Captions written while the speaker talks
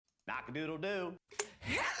Knock-a-doodle-doo.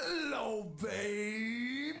 Hello,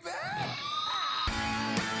 baby.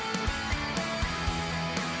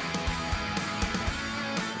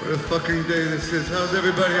 What a fucking day this is. How's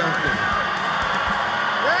everybody out there?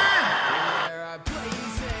 Yeah! There are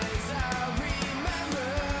places I remember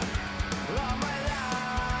all my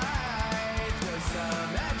life. There's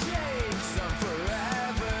some that change, some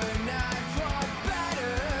forever, not for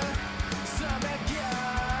better. Some have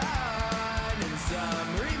gone and some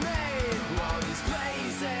remain. All these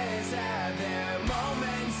places have their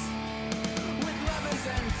moments with lovers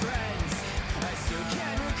and friends. I still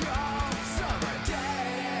can recall. Some are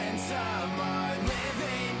dead and some are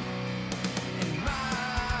living. In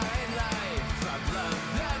my life, I've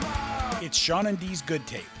loved them all. It's Sean and Dee's Good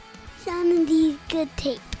Tape. Sean and Dee's Good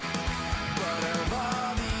Tape. But of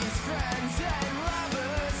all these friends and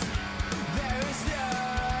lovers, there is no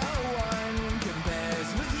one compares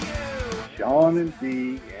with you. Sean and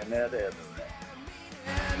Dee and that Evan.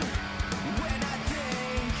 And when I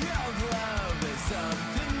think of love as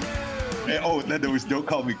something new, Oh, and then there was Don't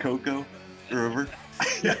Call Me Coco. Remember?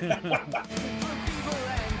 for people and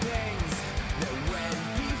things that went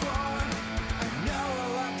before, I know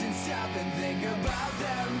I'll often stop and think about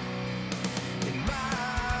them. In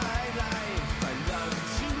my life, I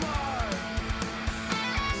loved you more.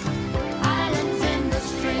 Islands in the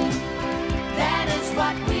stream, that is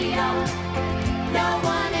what we are. No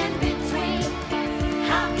one in between,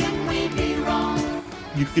 how can we be wrong?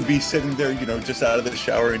 You could be sitting there, just out of the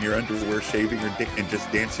shower in your underwear, shaving your dick and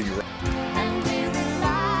just dancing around. And we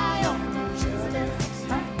rely on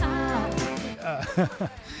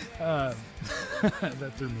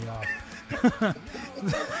That threw me off.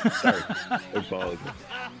 Sorry. I apologize.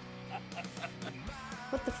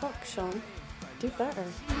 What the fuck, Sean? Do better.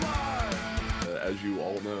 As you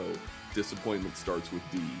all know, disappointment starts with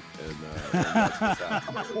D, and that's what's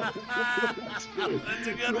happening. That's good. That's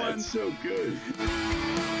a good one. That's so good.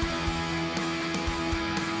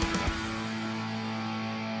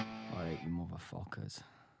 All right, you motherfuckers.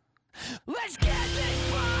 Let's get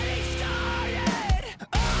this party started!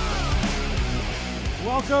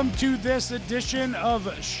 Welcome to this edition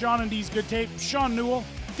of Sean and Dee's Good Tape. Sean Newell,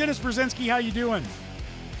 Dennis Brzezinski, how you doing?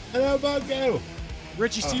 Hello, Bungo.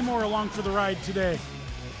 Richie Seymour along for the ride today.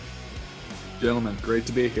 Gentlemen, great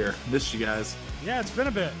to be here. Missed you guys. Yeah, it's been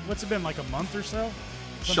a bit. What's it been, like a month or so?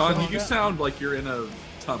 Something Sean, like you that? sound like you're in a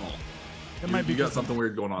tunnel. It might be you got because- something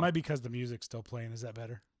weird going on. Might be because the music's still playing. Is that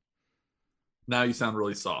better? Now you sound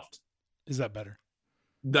really soft. Is that better?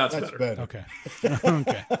 That's That's better. better. Okay.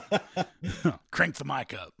 Okay. Crank the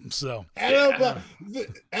mic up. So Hello,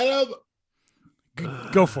 hello,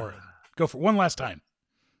 go for it. Go for it. One last time.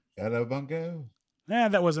 hello, Bungo.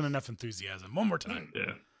 That wasn't enough enthusiasm. One more time.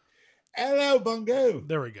 Yeah, Hello, Bungo.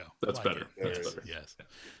 There we go. that's Like better. it. That's Yes, better. yes.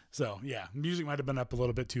 So, yeah, music might have been up a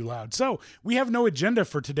little bit too loud. So, we have no agenda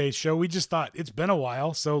for today's show. We just thought it's been a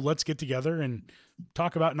while, so let's get together and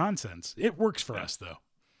talk about nonsense. It works for us, though.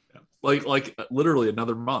 Yeah. Like literally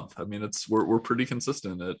another month. I mean, we're pretty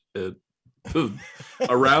consistent at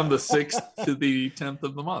around the 6th to the 10th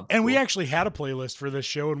of the month. And we actually had a playlist for this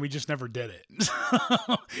show, and we just never did it.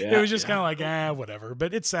 It was just kind of like, whatever.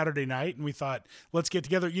 But it's Saturday night, and we thought, let's get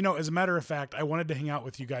together. As a matter of fact, I wanted to hang out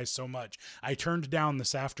with you guys so much. I turned down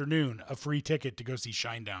this afternoon a free ticket to go see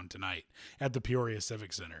Shinedown tonight at the Peoria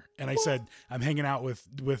Civic Center. And I said, I'm hanging out with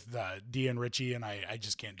Dee and Richie, and I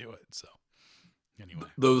just can't do it. So anyway.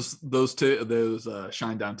 Those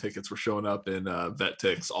Shinedown tickets were showing up in Vet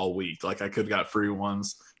Tix all week. Like I could have got free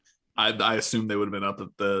ones. I assumed they would have been up at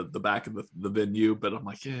the back of the venue, but I'm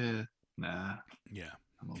like, nah. Yeah.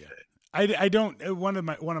 I'm okay. I don't. One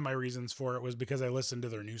of my reasons for it was because I listened to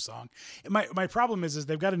their new song. And my problem is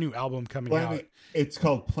they've got a new album coming out. It's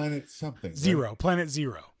called Planet something. Zero, right? Planet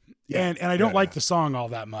Zero. Yeah. And I don't like the song all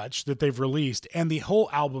that much that they've released. And the whole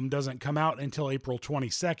album doesn't come out until April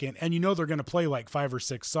 22nd. And they're going to play like 5 or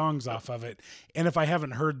 6 songs off of it. And if I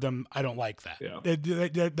haven't heard them, I don't like that.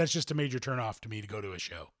 Yeah. That's just a major turnoff to me to go to a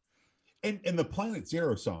show. And the Planet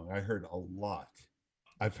Zero song, I heard a lot.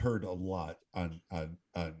 I've heard a lot on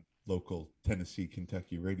local Tennessee,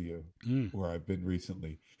 Kentucky radio where I've been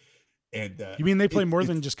recently. And you mean they play more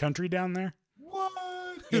than just country down there? What?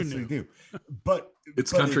 Who Yes, knew? they do. But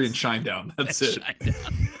It's country and Shinedown. That's it.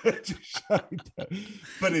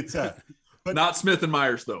 But it's but Not Smith and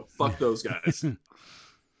Myers though. Fuck those guys.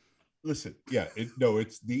 listen, yeah,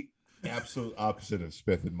 it's the absolute opposite of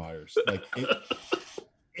Smith and Myers. Like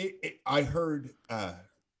I heard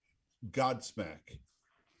Godsmack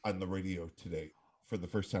on the radio today for the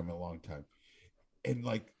first time in a long time, and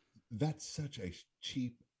like that's such a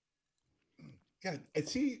cheap God, and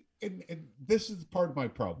see, and this is part of my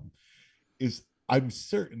problem is I'm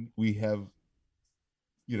certain we have,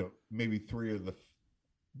 maybe 3 of the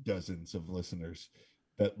dozens of listeners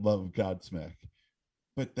that love Godsmack,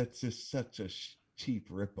 but that's just such a cheap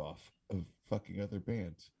ripoff of fucking other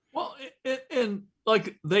bands. Well, and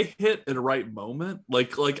like they hit at a right moment.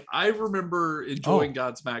 Like I remember enjoying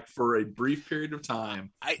Godsmack for a brief period of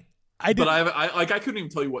time. I did, but I couldn't even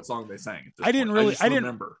tell you what song they sang. At this I didn't point. really,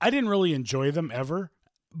 remember. I didn't really enjoy them ever.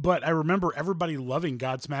 But I remember everybody loving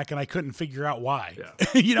Godsmack, and I couldn't figure out why. Yeah.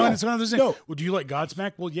 And it's one of those things. Well, do you like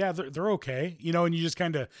Godsmack? Well, yeah, they're okay. And you just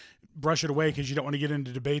kind of brush it away because you don't want to get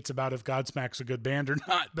into debates about if Godsmack's a good band or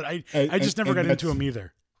not. But I just never got into them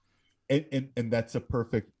either. And that's a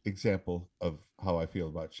perfect example of how I feel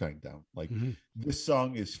about Shinedown. Like this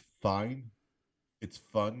song is fine. It's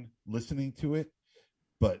fun listening to it,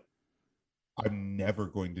 but I'm never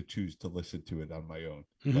going to choose to listen to it on my own.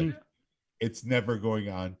 Like, it's never going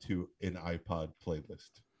on to an iPod playlist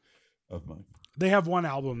of mine. They have one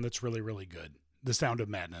album that's really, really good. The Sound of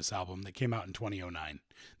Madness album that came out in 2009.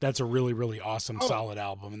 That's a really, really awesome, solid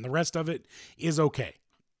album. And the rest of it is okay.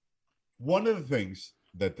 One of the things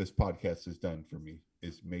that this podcast has done for me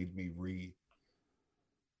is made me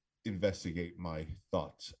investigate my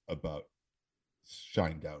thoughts about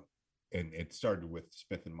Shinedown. And it started with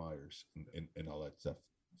Smith and Myers and all that stuff.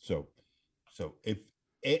 So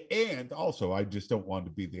and also, I just don't want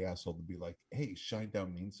to be the asshole to be like, hey,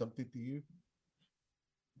 Shinedown means something to you.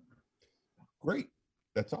 Great.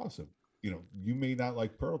 That's awesome. You may not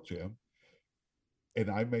like Pearl Jam,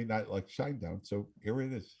 and I may not like Shinedown. So here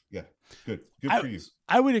it is. Yeah, good for you.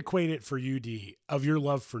 I would equate it for you, D, of your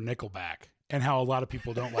love for Nickelback and how a lot of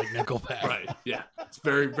people don't like Nickelback. Right. Yeah. It's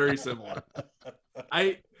very, very similar.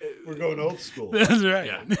 We're going old school. That's right.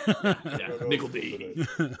 Yeah. Nickel D.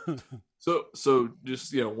 So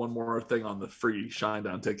just one more thing on the free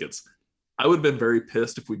Shinedown tickets. I would have been very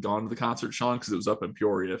pissed if we'd gone to the concert, Sean, because it was up in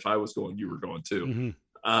Peoria. If I was going, you were going too.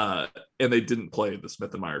 And they didn't play the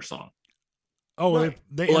Smith and Myers song. Oh, right.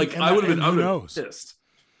 I would have been pissed.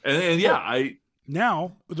 And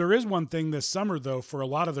now there is one thing this summer though for a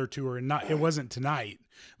lot of their tour, and it wasn't tonight,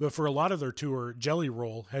 but for a lot of their tour, Jelly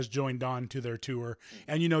Roll has joined on to their tour.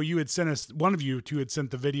 And you had sent us, one of you two had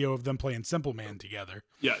sent the video of them playing Simple Man together.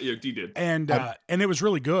 Yeah, D did. And it was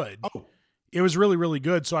really good. Oh, it was really, really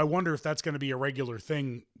good. So I wonder if that's going to be a regular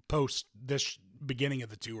thing post this beginning of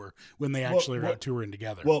the tour when they actually are out touring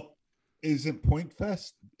together. Well, isn't Point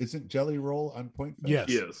Fest? Isn't Jelly Roll on Point Fest?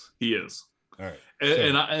 Yes, he is. All right.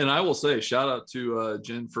 And I will say, shout out to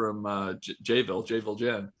Jen from Jayville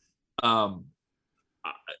Jen. I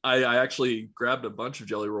actually grabbed a bunch of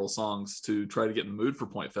Jelly Roll songs to try to get in the mood for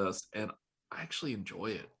Point Fest, and I actually enjoy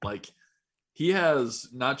it. Like, he has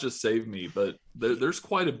not just Save Me, but there's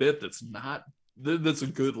quite a bit that's a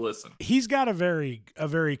good listen. He's got a very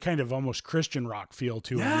kind of almost Christian rock feel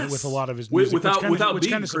to him with a lot of his music, without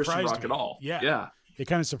being kind of Christian rock at all. Yeah. It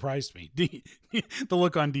kind of surprised me. The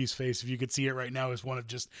look on D's face, if you could see it right now, is one of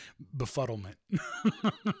just befuddlement.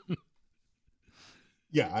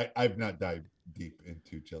 Yeah, I've not dived deep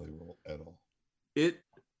into Jelly Roll at all.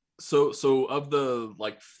 So of the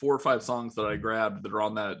like 4 or 5 songs that I grabbed that are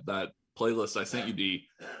on that playlist I sent you, D,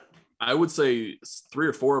 I would say 3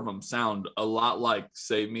 or 4 of them sound a lot like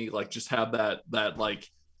Save Me, like just have that like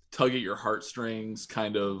tug at your heartstrings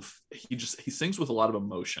kind of. He sings with a lot of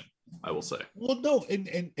emotion, I will say. Well, no,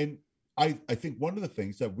 and I think one of the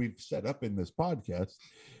things that we've set up in this podcast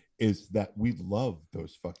is that we love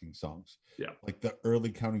those fucking songs. Yeah, like the early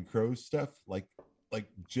Counting Crows stuff. Like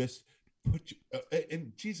just put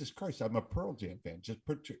and Jesus Christ, I'm a Pearl Jam fan. Just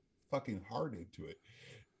put your fucking heart into it,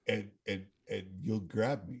 and you'll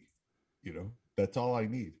grab me. That's all I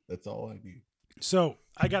need. So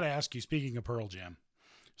I got to ask you, speaking of Pearl Jam,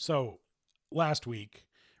 so last week,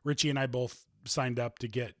 Richie and I both signed up to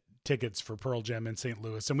get tickets for Pearl Jam in St.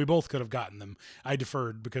 Louis, and we both could have gotten them. I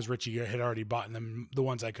deferred because Richie had already bought them. The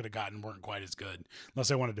ones I could have gotten weren't quite as good,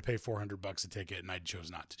 unless I wanted to pay $400 a ticket, and I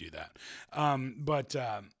chose not to do that. But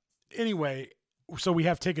anyway, so we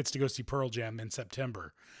have tickets to go see Pearl Jam in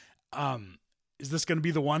September. Is this going to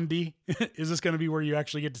be the one, D? Is this going to be where you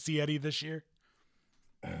actually get to see Eddie this year?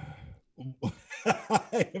 I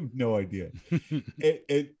have no idea.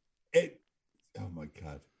 It oh my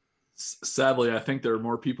God. Sadly, I think there are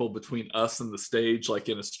more people between us and the stage, like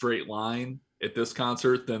in a straight line at this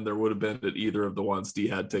concert, than there would have been at either of the ones D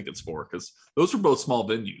had tickets for, because those were both small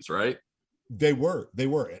venues, right? They were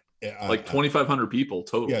like 2,500 people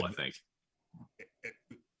total. Yeah, I think.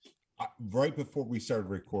 Right before we started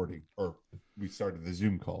recording, or we started the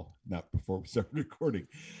Zoom call, not before we started recording,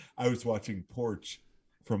 I was watching Porch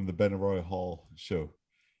from the Benaroya Hall show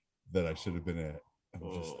that I should have been at.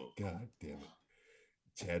 I'm just like, God damn it.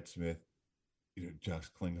 Chad Smith, Josh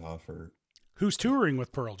Klinghoffer. Who's touring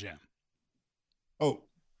with Pearl Jam? Oh,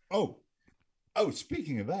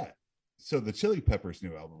 speaking of that. So the Chili Peppers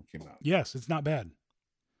new album came out. Yes, it's not bad.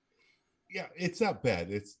 Yeah, it's not bad.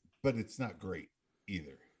 But it's not great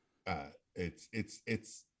either. It's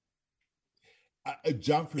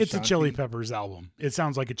John Frusciante. It's a Chili Peppers album. It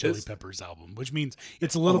sounds like a Chili Peppers album, which means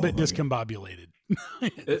it's a little bit discombobulated.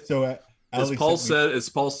 So as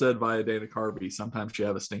Paul said by Dana Carvey, sometimes you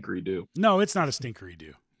have a stinkery do. No, it's not a stinkery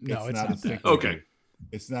do. No, it's not that. Okay.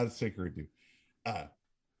 It's not a stinkery do.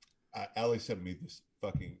 Allie sent me this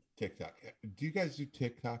fucking TikTok. Do you guys do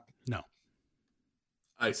TikTok? No.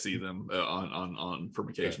 I see them on from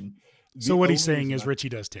occasion. Yeah. So what he's saying is Richie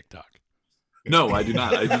does TikTok. No, I do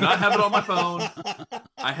not. I do not have it on my phone.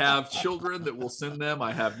 I have children that will send them.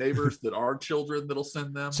 I have neighbors that are children that'll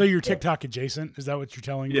send them. So you're TikTok adjacent? Is that what you're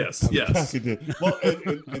telling me? Yes, yes. Well,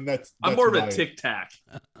 and that's I'm more of a tic tac.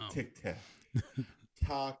 Tic tac.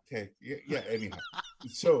 Talk tick. Yeah. Anyhow,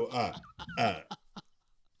 so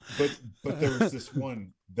but there was this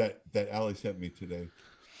one that Allie sent me today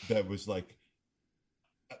that was like,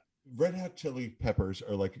 Red Hot Chili Peppers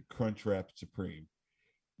are like a Crunchwrap Supreme.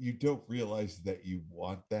 You don't realize that you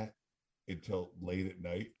want that until late at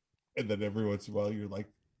night, and then every once in a while you're like,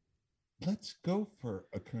 let's go for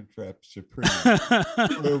a Crunchwrap Supreme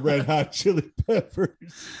or Red Hot Chili Peppers,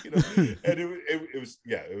 and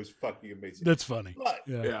it was fucking amazing. That's funny. But,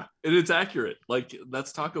 yeah, and it's accurate. Like,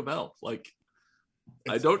 that's Taco Bell. Like,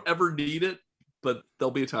 I don't ever need it, but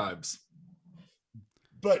there'll be times.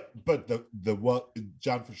 But the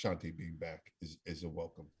John Frusciante being back is a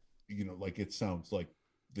welcome. Like, it sounds like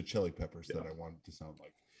the Chili Peppers that I wanted to sound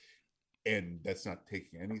like. And that's not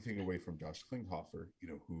taking anything away from Josh Klinghoffer,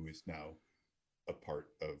 who is now a part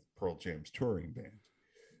of Pearl Jam's touring band,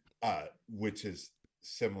 which is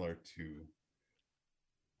similar to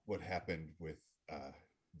what happened with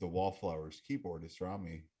the Wallflowers keyboardist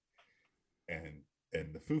Rami and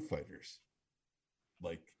the Foo Fighters.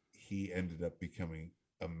 Like, he ended up becoming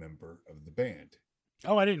a member of the band.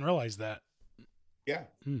 Oh, I didn't realize that. Yeah.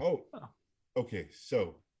 Oh, okay.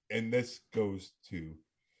 So, and this goes to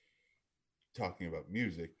talking about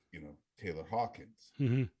music, Taylor Hawkins.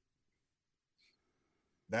 Mm-hmm.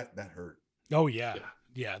 That hurt. Oh yeah.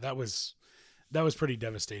 That was pretty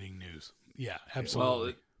devastating news. Yeah,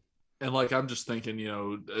 absolutely. Well, and like, I'm just thinking,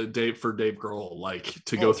 Dave Grohl, like,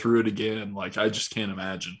 to go through it again, like, I just can't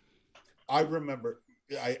imagine. I remember,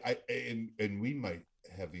 and we might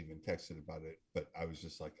have even texted about it, but I was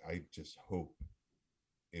just like, I just hope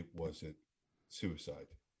it wasn't suicide.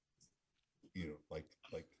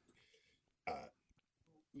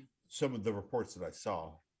 Some of the reports that I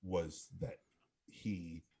saw was that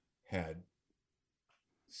he had,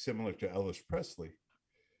 similar to Elvis Presley,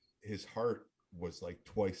 his heart was like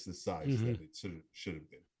twice the size that it should have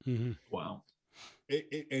been. Mm-hmm. Wow.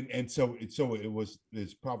 So it was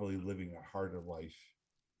probably living a harder life,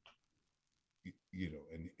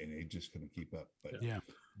 and it just couldn't keep up. But yeah.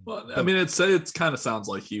 Well, I mean, it kind of sounds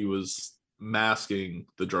like he was masking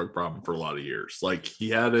the drug problem for a lot of years. Like, he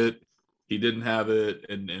had it, he didn't have it,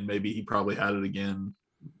 and maybe he probably had it again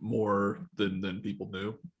more than people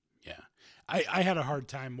knew. Yeah. I had a hard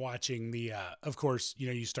time watching the of course,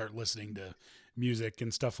 you start listening to music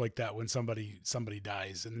and stuff like that when somebody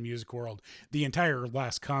dies in the music world. The entire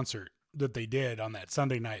last concert that they did on that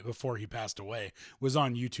Sunday night before he passed away was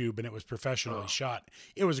on YouTube, and it was professionally shot.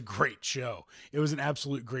 It was a great show. It was an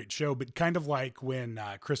absolute great show, but kind of like when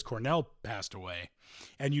Chris Cornell passed away,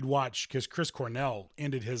 and you'd watch, because Chris Cornell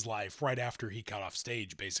ended his life right after he got off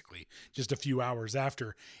stage, basically just a few hours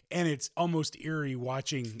after. And it's almost eerie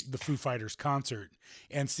watching the Foo Fighters concert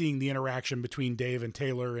and seeing the interaction between Dave and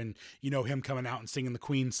Taylor, and, him coming out and singing the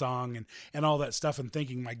Queen song and all that stuff, and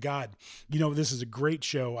thinking, my God, this is a great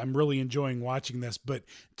show. I'm really enjoying watching this. But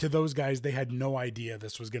to those guys, they had no idea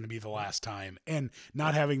this was going to be the last time, and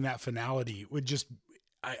not having that finality would just,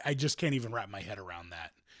 I just can't even wrap my head around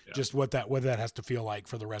that. Yeah. Just what that has to feel like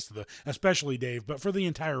for the rest of especially Dave, but for the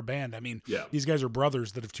entire band. I mean, these guys are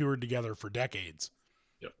brothers that have toured together for decades.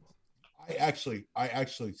 Yep. I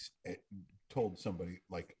actually told somebody,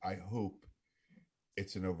 like, I hope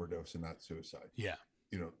it's an overdose and not suicide. Yeah.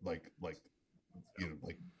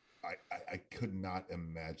 I could not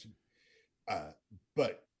imagine.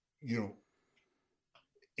 But in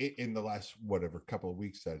the last couple of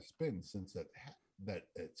weeks that it's been since that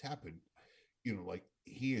it's happened, like,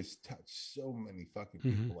 he has touched so many fucking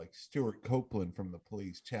people, like Stuart Copeland from the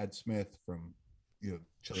Police, Chad Smith from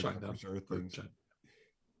Chili Peppers, Earthlings,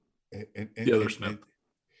 and the other Smith.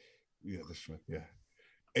 the Schmidt, yeah.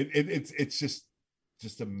 It's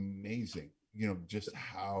just amazing, just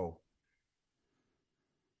how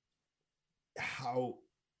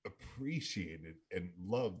appreciated and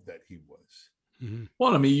loved that he was. Mm-hmm.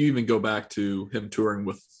 Well, I mean, you even go back to him touring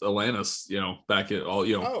with Alanis, back at all,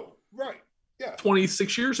 Oh, right. Yeah.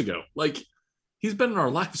 26 years ago. Like, he's been in our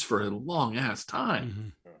lives for a long ass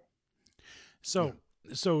time. Mm-hmm.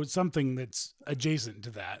 So something that's adjacent to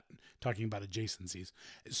that, talking about adjacencies.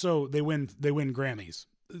 So they win Grammys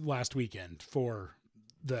last weekend for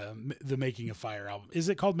the Making a Fire album. Is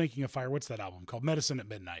it called Making a Fire? What's that album called? Medicine at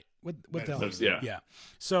Midnight. What the hell? Yeah.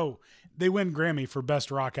 So they win Grammy for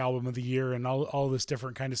best rock album of the year and all this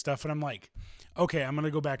different kind of stuff. And I'm like, okay, I'm going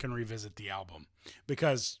to go back and revisit the album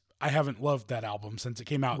because I haven't loved that album since it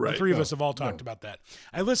came out. Right. The three of us have all talked about that.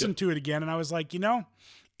 I listened to it again and I was like,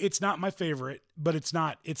 it's not my favorite, but it's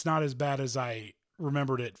not as bad as I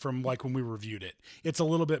remembered it from like when we reviewed it. It's a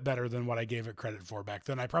little bit better than what I gave it credit for back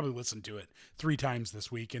then. I probably listened to it 3 times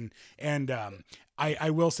this week. And I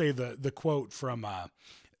will say the quote from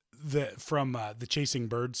the Chasing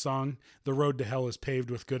Birds song, "The road to hell is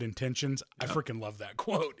paved with good intentions." I freaking love that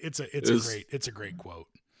quote. It's a great quote.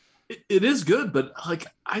 It is good, but like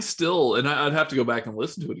I still, and I'd have to go back and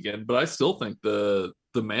listen to it again, but I still think the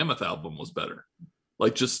Mammoth album was better.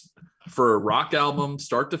 Like just for a rock album,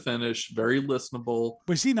 start to finish, very listenable.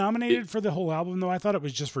 Was he nominated for the whole album though? I thought it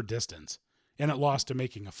was just for Distance, and it lost to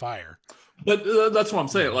Making a Fire. But that's what I'm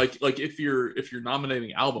saying. Like if you're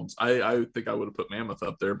nominating albums, I think I would have put Mammoth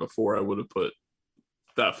up there before I would have put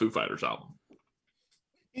that Foo Fighters album.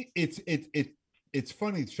 It's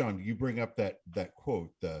funny, Sean. You bring up that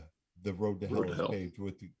quote, the road to hell is paved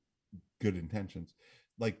with good intentions.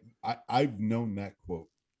 Like I've known that quote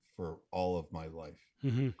for all of my life.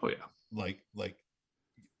 Mm-hmm. Oh yeah. Like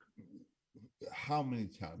how many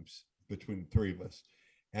times between the three of us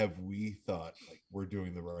have we thought like we're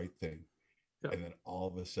doing the right thing, and then all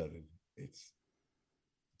of a sudden it's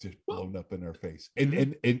just blown up in our face,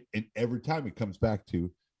 and every time it comes back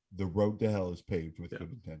to the road to hell is paved with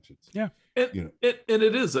good intentions. Yeah, and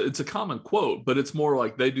it's a common quote, but it's more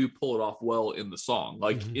like they do pull it off well in the song,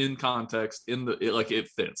 like in context, it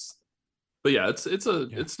fits. But yeah, it's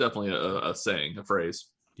definitely a saying, a phrase.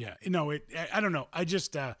 Yeah, I don't know. I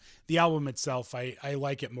just the album itself, I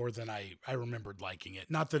like it more than I remembered liking it.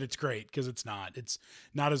 Not that it's great, because it's not. It's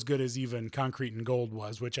not as good as even Concrete and Gold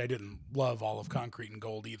was, which I didn't love all of Concrete and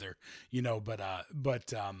Gold either.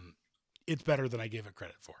 But it's better than I gave it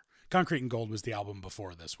credit for. Concrete and Gold was the album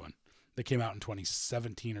before this one. That came out in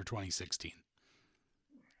 2017 or 2016.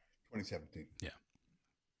 2017. Yeah.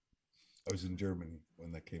 I was in Germany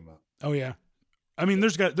when that came out. Oh yeah. I mean,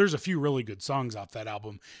 there's a few really good songs off that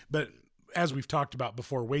album, but as we've talked about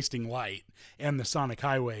before, Wasting Light and the Sonic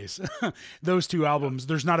Highways, those two albums,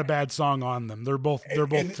 there's not a bad song on them. They're both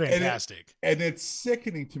fantastic. And it's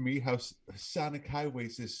sickening to me how Sonic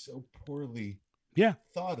Highways is so poorly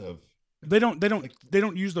thought of. They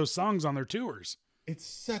don't use those songs on their tours. It's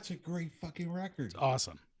such a great fucking record. It's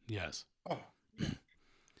awesome. Yes. Oh.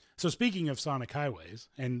 So speaking of Sonic Highways,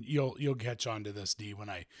 and you'll catch on to this, D,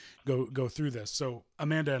 when I go through this. So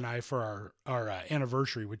Amanda and I, for our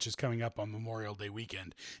anniversary, which is coming up on Memorial Day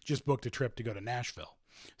weekend, just booked a trip to go to Nashville.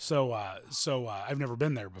 So I've never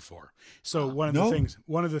been there before. So one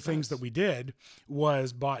of the things that we did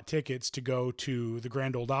was bought tickets to go to the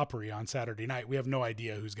Grand Ole Opry on Saturday night. We have no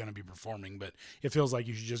idea who's going to be performing, but it feels like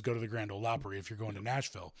you should just go to the Grand Ole Opry if you're going to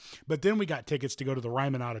Nashville. But then we got tickets to go to the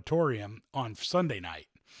Ryman Auditorium on Sunday night.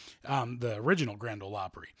 The original Grand Ole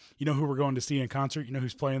Opry. You know who we're going to see in concert? You know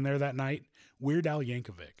who's playing there that night? Weird Al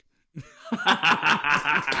Yankovic.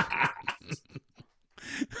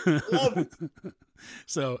 Love it.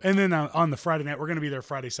 So, and then on the Friday night, we're going to be there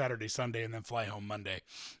Friday, Saturday, Sunday, and then fly home Monday.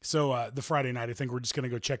 So the Friday night, I think we're just going to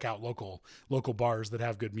go check out local bars that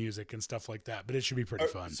have good music and stuff like that. But it should be pretty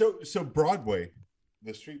fun. So Broadway,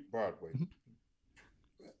 the street Broadway,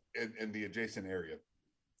 in the adjacent area,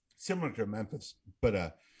 similar to Memphis,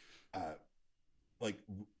 but like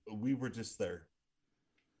we were just there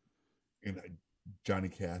in a Johnny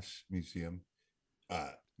Cash museum.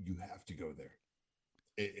 You have to go there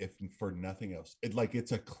if for nothing else.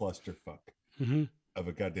 It's a clusterfuck of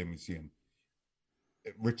a goddamn museum.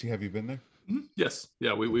 Richie, have you been there? Yes.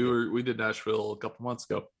 Yeah, we did Nashville a couple months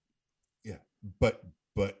ago. Yeah, but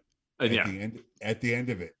at the end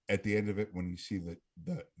of it, when you see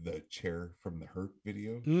the chair from the Hurt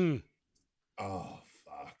video, oh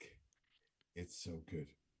fuck, it's so good.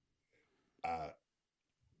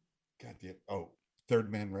 Goddamn. Oh,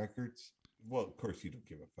 Third Man Records. Well, of course you don't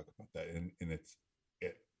give a fuck about that, and it's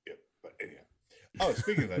it. But anyhow. Oh,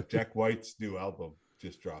 speaking of that, Jack White's new album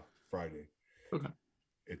just dropped. Friday. Okay.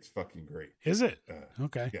 It's fucking great. Is it?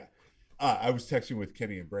 Okay. Yeah. I was texting with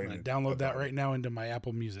Kenny and I'm Brandon. gonna download that about right it. now into my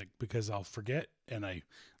Apple Music because I'll forget, and I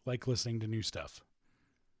like listening to new stuff.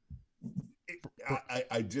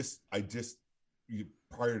 I just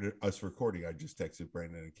prior to us recording, I just texted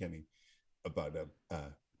Brandon and Kenny about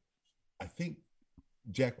I think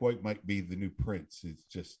Jack White might be the new Prince. It's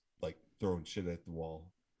just like throwing shit at the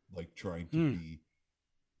wall, like trying to be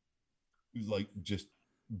like just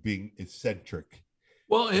being eccentric.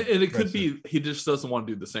 Well, and it could be he just doesn't want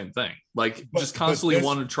to do the same thing. Like just constantly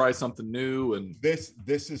wanting to try something new. And this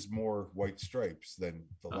is more White Stripes than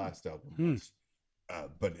the last album was.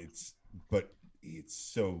 But it's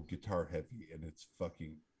so guitar heavy and it's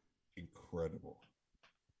fucking incredible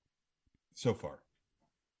so far.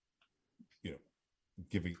 You know,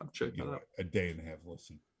 giving a day and a half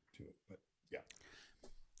listen to it, but yeah.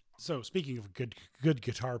 So speaking of good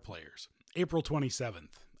guitar players, April 27th.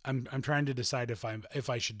 I'm trying to decide if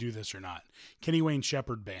I should do this or not. Kenny Wayne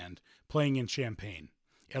Shepherd Band playing in Champaign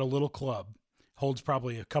at a little club, holds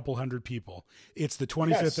probably a couple hundred people. It's the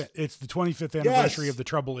 25th. Yes. It's the 25th anniversary Yes. of the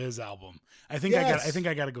Trouble Is album. I think Yes.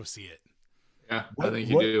 I got to go see it. Yeah, I think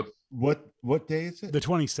you do. What day is it? The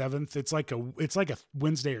 27th. It's like a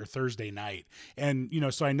Wednesday or Thursday night, and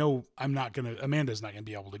so I know Amanda's not gonna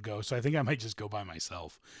be able to go, so I think I might just go by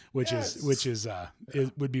myself, which is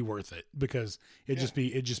it would be worth it because it'd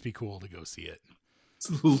just be cool to go see it.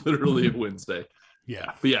 It's literally a Wednesday.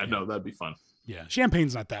 Yeah, but no, that'd be fun. Yeah,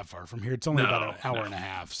 Champagne's not that far from here. It's only about an hour and a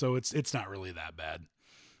half, so it's not really that bad.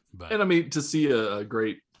 But and I mean, to see a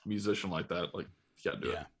great musician like that, like you gotta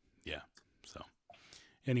do it. Yeah. So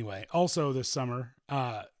anyway, also this summer,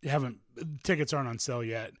 tickets aren't on sale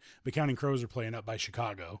yet, but Counting Crows are playing up by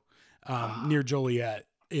Chicago, near Joliet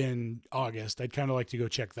in August. I'd kind of like to go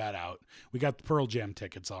check that out. We got the Pearl Jam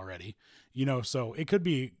tickets already, so it could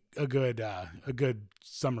be a good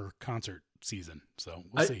summer concert season. So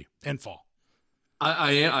we'll see. And fall.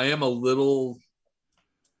 I am a little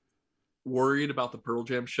worried about the Pearl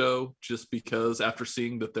Jam show just because after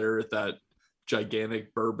seeing that they're at that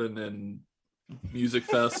gigantic bourbon and music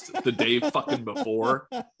fest the day fucking before,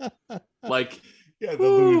 like the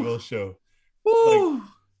Louisville show. Like,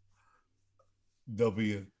 there'll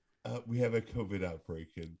be we have a COVID outbreak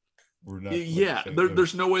and we're not.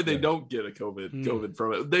 There's no way they don't get a COVID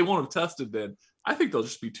from it. They won't have tested then. I think they'll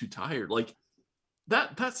just be too tired. Like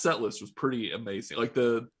that set list was pretty amazing. Like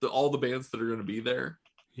the all the bands that are going to be there.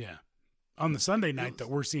 Yeah. On the Sunday night that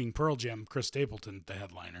we're seeing Pearl Jam, Chris Stapleton, the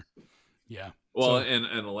headliner. Yeah. Well, and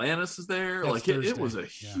Alanis is there. Like it was a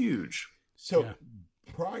huge. So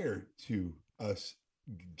prior to us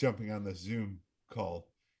jumping on the Zoom call,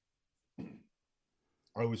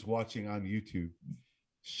 I was watching on YouTube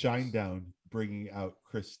Shinedown bringing out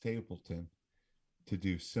Chris Stapleton to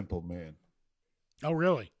do Simple Man. Oh,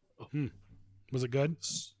 really? Was it good?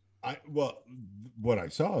 What I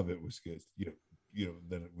saw of it was good.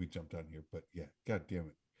 Then we jumped on here, but yeah, God damn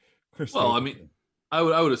it, Chris. Well, Stapleton. I mean,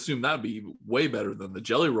 I would assume that'd be way better than the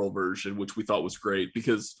Jelly Roll version, which we thought was great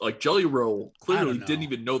because like Jelly Roll clearly didn't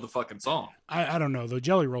even know the fucking song. I don't know though.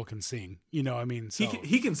 Jelly Roll can sing, I mean, so,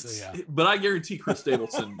 he can, but I guarantee Chris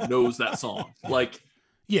Stapleton knows that song. Like,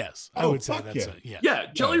 yes, I would say that's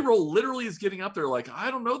Jelly Roll literally is getting up there like,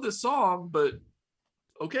 I don't know this song, but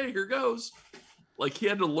okay, here goes. Like he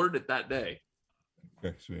had to learn it that day.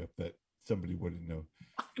 Cracks me up that somebody wouldn't know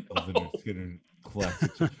Leonard Skinner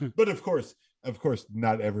classics, but of course,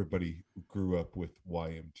 not everybody grew up with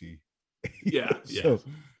YMG.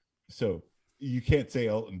 So you can't say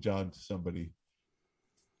Elton John to somebody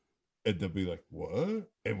and they'll be like, what?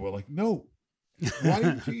 And we're like, no,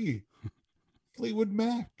 YMG, Fleetwood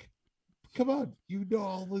Mac. Come on, you know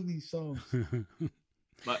all of these songs.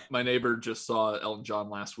 My neighbor just saw Elton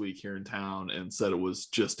John last week here in town and said it was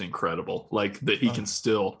just incredible. Like that he can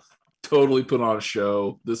still totally put on a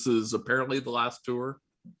show. This is apparently the last tour.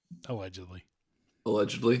 Allegedly.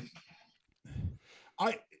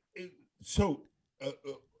 I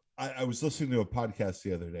was listening to a podcast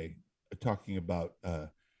the other day talking about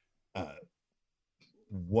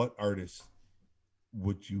what artists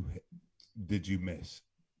did you miss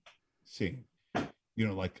seeing?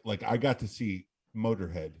 Like I got to see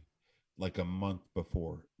Motorhead like a month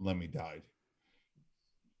before Lemmy died.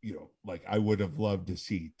 Like I would have loved to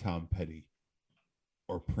see Tom Petty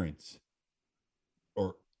or Prince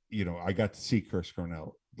or I got to see Chris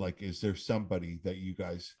Cornell. Like, is there somebody that you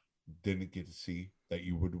guys didn't get to see that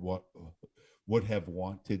you would have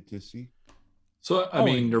wanted to see? So I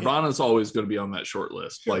mean, Nirvana's always going to be on that short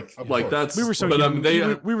list. Sure, like that's we were so but young. I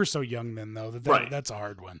mean, we were so young then though that's a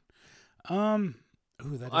hard one.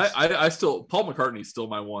 Ooh, that is... I still, Paul McCartney's still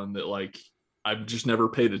my one that like I've just never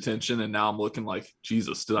paid attention, and now I'm looking like,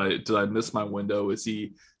 Jesus, did I miss my window? Is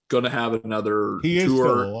he going to have another He is tour?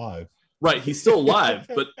 still alive. Right, he's still alive,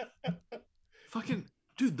 but fucking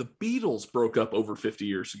dude, the Beatles broke up over 50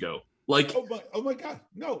 years ago. Like, oh my God,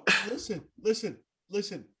 no! Listen.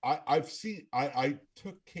 I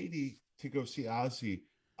took Katie to go see Ozzy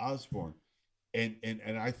Osbourne,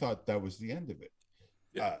 and I thought that was the end of it.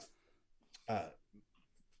 Yeah.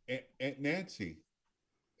 Aunt Nancy,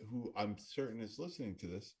 who I'm certain is listening to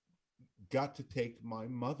this, got to take my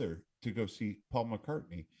mother to go see Paul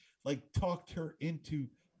McCartney. Like, talked her into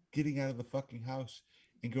getting out of the fucking house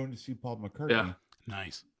and going to see Paul McCartney. Yeah,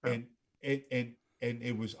 nice. And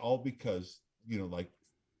it was all because, you know, like,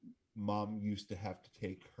 Mom used to have to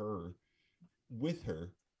take her with her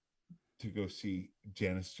to go see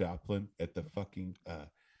Janis Joplin at the fucking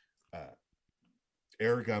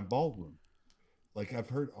Aragon Ballroom. Like, I've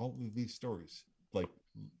heard all of these stories.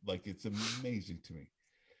 Like it's amazing to me.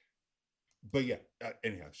 But yeah,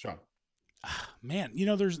 anyhow, Sean. Man, you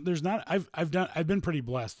know, there's not. I've been pretty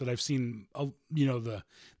blessed that I've seen, you know, the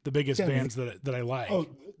biggest bands that I like. Oh,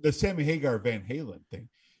 the Sammy Hagar Van Halen thing.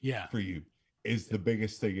 Yeah, for you is the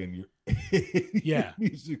biggest thing in your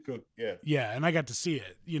musical. Yeah, and I got to see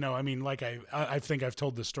it. You know, I mean, like I think I've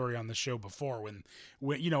told this story on the show before when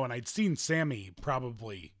you know, and I'd seen Sammy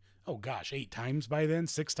probably, oh gosh, 6 times by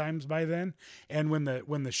then. And when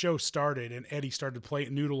the show started and Eddie started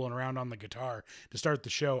noodling around on the guitar to start the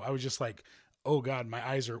show, I was just like, oh God,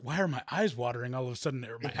 why are my eyes watering all of a sudden?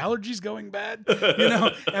 Are my allergies going bad? You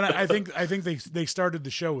know? And I think they started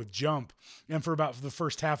the show with Jump. And for about the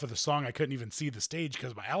first half of the song, I couldn't even see the stage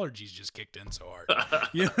because my allergies just kicked in so hard.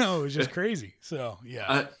 You know, it was just crazy. So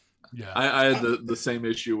yeah. I had the same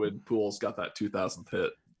issue when Pools got that 2000th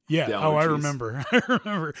hit. Yeah. Oh, I remember.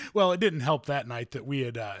 Well, it didn't help that night that we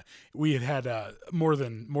had more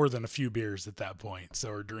than a few beers at that point, so,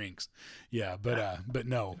 or drinks. Yeah, but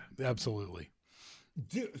no, absolutely.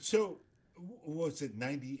 So, was it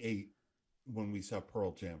 98 when we saw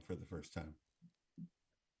Pearl Jam for the first time?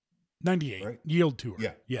 98, right? Yield Tour.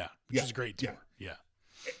 Yeah, which is a great tour. Yeah.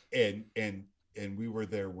 And we were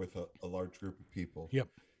there with a large group of people. Yep.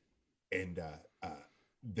 And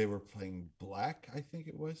they were playing Black, I think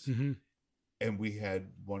it was. Mm-hmm. And we had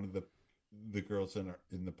one of the girls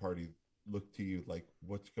in the party look to you like,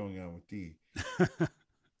 what's going on with D?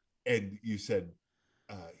 And you said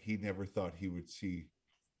he never thought he would see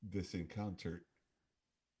this in concert.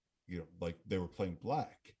 You know, like they were playing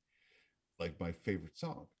Black, like my favorite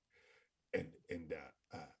song.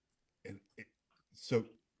 So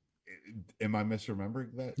am I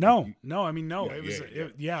misremembering that? No, I mean, no, yeah, it was,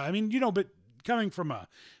 yeah. I mean, you know, but coming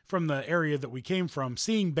from the area that we came from,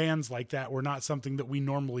 seeing bands like that were not something that we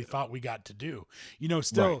normally thought we got to do. You know,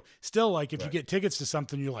 still like if you get tickets to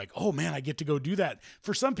something, you're like, oh man, I get to go do that.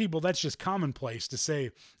 For some people, that's just commonplace to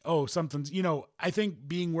say, oh, something's, you know, I think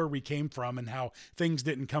being where we came from and how things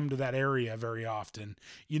didn't come to that area very often,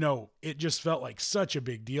 you know, it just felt like such a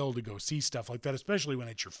big deal to go see stuff like that, especially when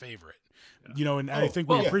it's your favorite, you know, and I think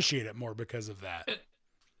we appreciate it more because of that.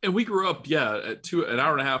 And we grew up, at an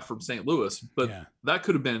hour and a half from St. Louis, but that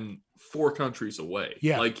could have been 4 countries away.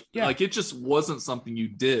 Yeah. Like it just wasn't something you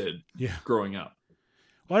did growing up.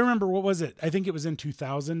 Well, I remember, what was it? I think it was in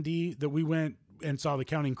 2000 that we went and saw the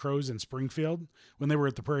Counting Crows in Springfield when they were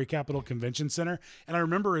at the Prairie Capital Convention Center. And I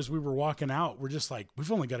remember as we were walking out, we're just like,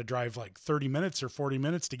 we've only got to drive like 30 minutes or 40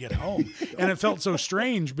 minutes to get home. And it felt so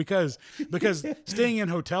strange because staying in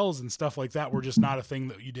hotels and stuff like that were just not a thing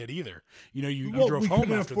that you did either. You know, you drove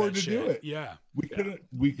home after that shit. Yeah. We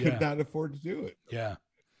could not afford to do it. Yeah.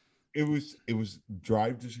 It was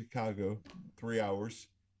drive to Chicago, 3 hours,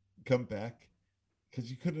 come back, because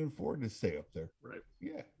you couldn't afford to stay up there. Right.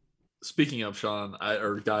 Yeah. Speaking of Sean,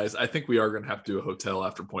 guys, I think we are going to have to do a hotel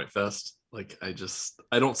after Point Fest. Like, I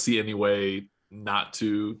don't see any way not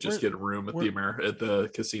to just get a room at the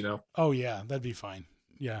casino. Oh yeah, that'd be fine.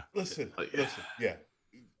 Yeah. Listen. Yeah.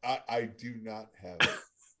 I do not have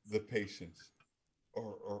the patience,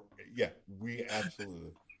 we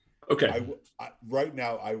absolutely. Okay. Right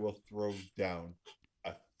now, I will throw down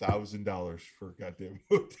 $1,000 for a goddamn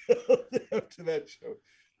hotel after that show.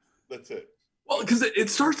 That's it. Well, because it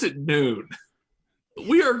starts at noon.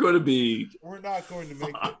 We are going to be. We're not going to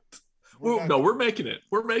make it. We're making it.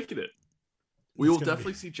 We're making it. We will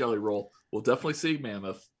definitely see Jelly Roll. We'll definitely see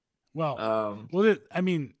Mammoth. Well, Did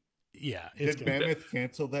Mammoth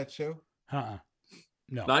cancel that show? No,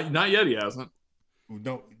 not yet. He hasn't.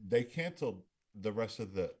 No, they canceled the rest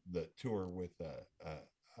of the tour with that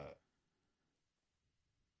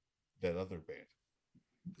other band,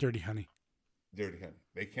 Dirty Honey. They already had.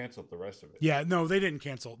 They canceled the rest of it. Yeah, no, they didn't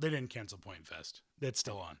cancel. They didn't cancel Point Fest. It's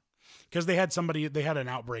still on because they had somebody. They had an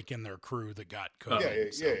outbreak in their crew that got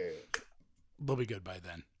COVID. Yeah. They'll be good by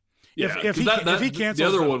then. Yeah, if he cancels, the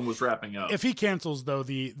other though, one was wrapping up. If he cancels, though,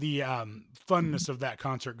 the funness of that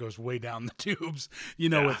concert goes way down the tubes. You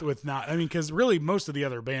know, with not. I mean, because really, most of the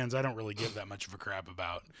other bands, I don't really give that much of a crap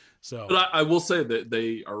about. So, but I will say that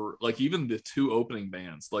they are like even the two opening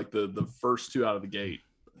bands, like the first two out of the gate,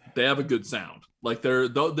 they have a good sound. Like they're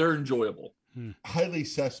enjoyable. Highly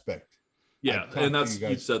Suspect. Yeah, and that's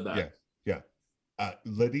you said that. Yeah.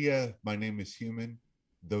 Lydia, My Name Is Human.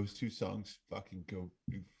 Those two songs fucking go.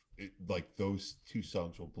 Like those two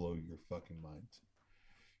songs will blow your fucking minds.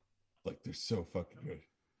 Like they're so fucking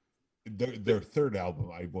good. Their third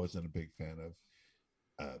album I wasn't a big fan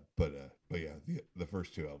of, but yeah, the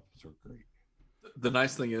first two albums were great. The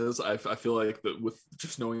nice thing is I feel like that with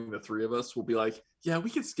just knowing the three of us, we'll be like, yeah,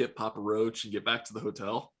 we can skip Papa Roach and get back to the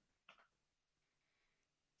hotel.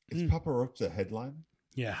 Is Papa Roach a headline?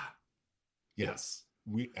 Yeah. Yes.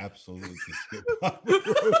 We absolutely can skip Papa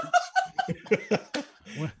Roach.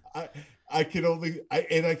 I can only I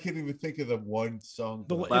can't even think of the one song.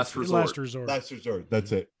 Last Resort. Last Resort.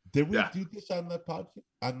 That's it. Did we do this on the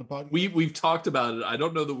podcast? We've talked about it. I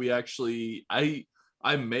don't know that we actually. I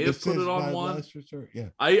may have put it on one. Last Resort. Yeah.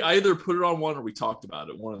 I either put it on one or we talked about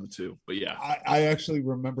it. One of the two. But yeah. I actually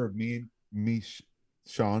remember me,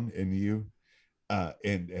 Sean, and you,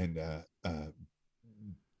 and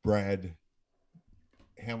Brad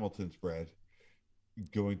Hamilton's Brad.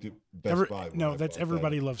 Going to Best Buy. No, that's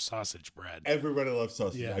Everybody Loves Sausage, Brad. Everybody Loves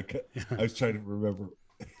Sausage. Yeah. I was trying to remember.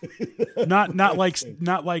 not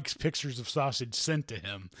like pictures of sausage sent to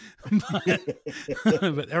him,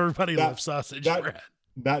 but Everybody Loves Sausage, Brad.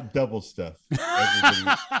 Not double stuff.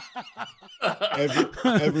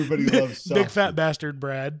 Everybody loves sausage. Big fat bastard,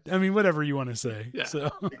 Brad. I mean, whatever you want to say. Yeah, so.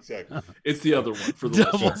 Exactly. It's the other one for the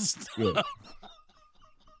double stuff.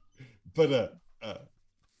 But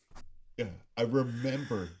yeah, I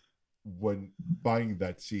remember when buying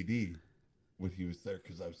that CD when he was there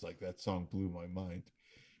because I was like, that song blew my mind.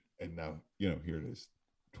 And now, here it is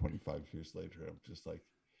 25 years later. I'm just like,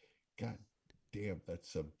 God damn,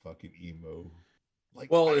 that's some fucking emo.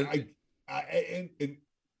 Like, well, and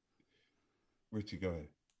Richie, go ahead.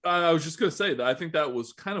 I was just going to say that I think that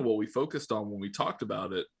was kind of what we focused on when we talked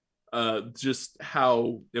about it. Just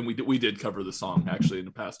how, and we did cover the song actually in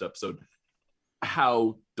the past episode,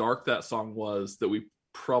 how dark that song was that we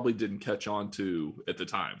probably didn't catch on to at the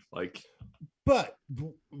time. Like, but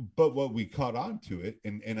what we caught on to it,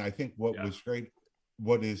 and I think what is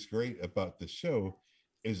great about the show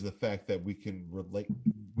is the fact that we can relate,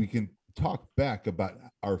 we can talk back about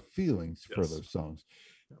our feelings for those songs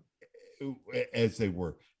as they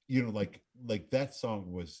were, like that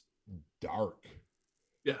song was dark,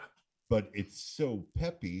 but it's so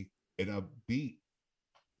peppy and upbeat.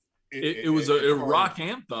 It was a rock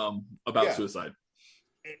anthem about suicide,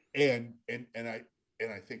 and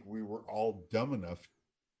I think we were all dumb enough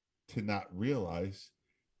to not realize,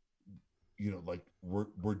 like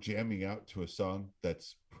we're jamming out to a song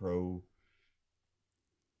that's pro,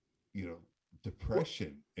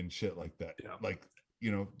 depression and shit like that. Yeah. Like,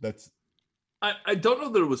 that's. I don't know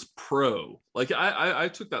that it was pro. Like I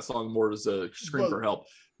took that song more as a scream for help,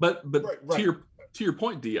 but right. To your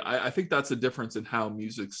point, D, I think that's a difference in how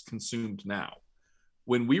music's consumed now.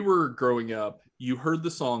 When we were growing up, you heard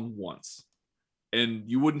the song once and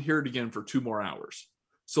you wouldn't hear it again for 2 more hours.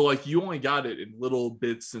 So like you only got it in little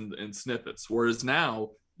bits and snippets. Whereas now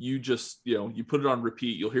you just, you put it on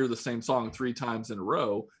repeat, you'll hear the same song 3 times in a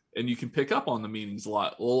row and you can pick up on the meanings a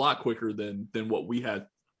lot quicker than what we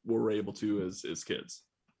were able to as kids.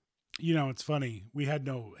 It's funny. We had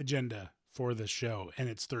no agenda for this show and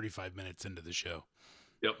it's 35 minutes into the show.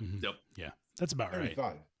 Yep. Yeah. That's about 35.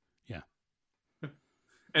 right. Yeah.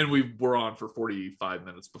 And we were on for 45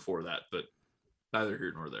 minutes before that, but neither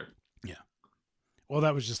here nor there. Yeah. Well,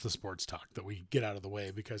 that was just the sports talk that we get out of the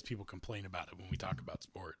way because people complain about it when we talk about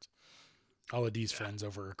sports. All of D's friends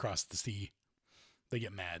over across the sea, they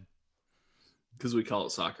get mad. Because we call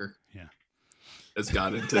it soccer. Yeah. As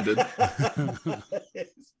God intended.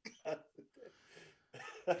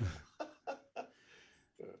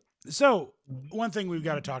 So, one thing we've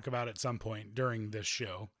got to talk about at some point during this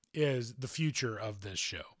show is the future of this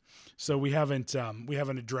show. So we haven't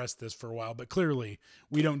addressed this for a while, but clearly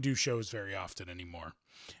we don't do shows very often anymore.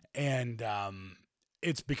 And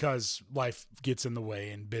it's because life gets in the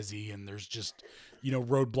way and busy and there's just,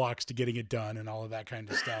 roadblocks to getting it done and all of that kind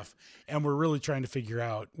of stuff. And we're really trying to figure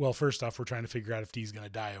out, well, first off, we're trying to figure out if D's going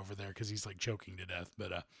to die over there because he's like choking to death.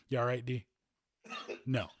 But you all right, D?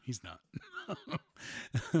 No, he's not.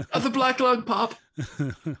 The black lung pop.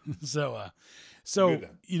 So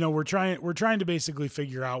you know, we're trying to basically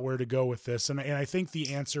figure out where to go with this, and I think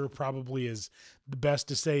the answer probably is the best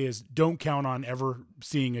to say is don't count on ever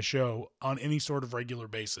seeing a show on any sort of regular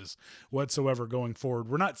basis whatsoever going forward.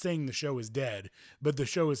 We're not saying the show is dead, but the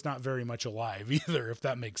show is not very much alive either, if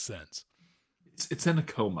that makes sense. It's in a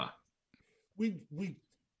coma.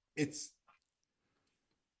 It's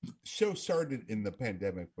show started in the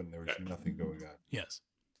pandemic when there was nothing going on. Yes.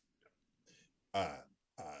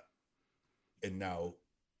 And now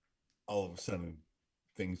all of a sudden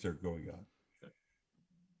things are going on.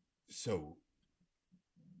 So,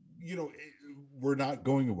 you know, we're not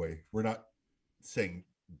going away. We're not saying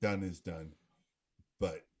done is done,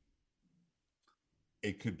 but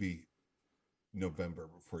it could be November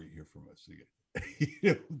before you hear from us again.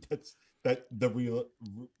 You know, that's the real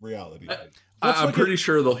reality. I'm pretty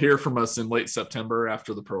sure they'll hear from us in late September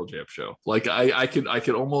after the Pearl Jam show. Like I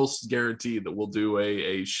could almost guarantee that we'll do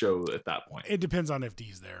a show at that point. It depends on if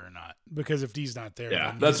Dee's there or not, because if Dee's not there,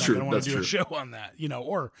 yeah, then that's he's true. not gonna want That's to do true. a show on that, you know,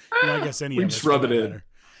 or you know, I guess any we of just us rub for it that in. matter.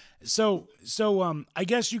 So I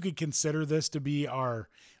guess you could consider this to be our,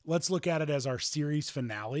 let's look at it as our series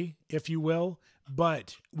finale, if you will,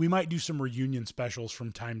 but we might do some reunion specials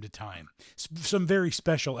from time to time. Some very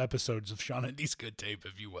special episodes of Sean and Dee's Good Tape,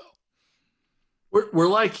 if you will.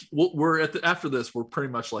 We're at the, after this, we're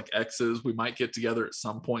pretty much like exes. We might get together at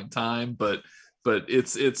some point in time, but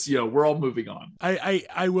it's you know, we're all moving on.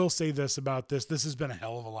 I will say this about this. This has been a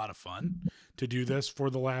hell of a lot of fun to do this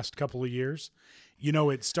for the last couple of years. You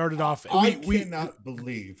know, it started off. I cannot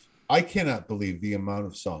believe the amount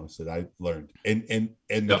of songs that I've learned, and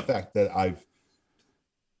the fact that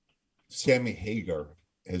Sammy Hagar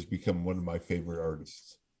has become one of my favorite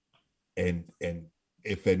artists, and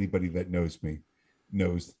if anybody that knows me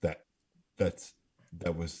knows that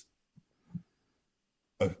was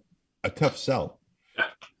a tough sell,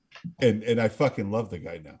 and I fucking love the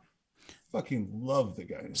guy now. Fucking love the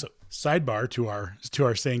guy. So sidebar to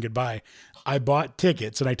our saying goodbye. I bought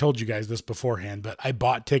tickets, and I told you guys this beforehand, but I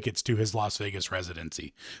bought tickets to his Las Vegas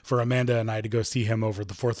residency for Amanda and I to go see him over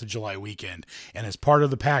the 4th of July weekend. And as part of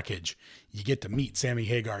the package, you get to meet Sammy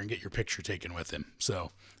Hagar and get your picture taken with him. So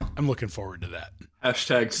I'm looking forward to that.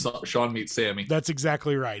 Hashtag Sean meets Sammy. That's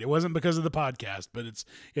exactly right. It wasn't because of the podcast, but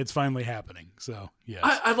it's finally happening. So yeah,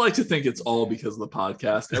 I'd like to think it's all because of the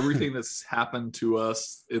podcast. Everything that's happened to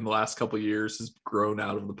us in the last couple of years has grown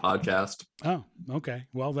out of the podcast. Oh, okay.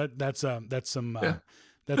 Well, that's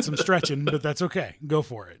some stretching, but that's okay. Go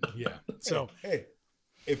for it. Yeah. So hey,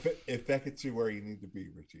 if that gets you where you need to be,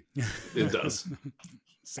 Richie, it does.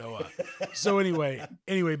 So anyway,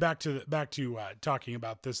 back to talking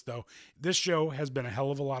about this though. This show has been a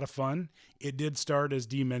hell of a lot of fun. It did start, as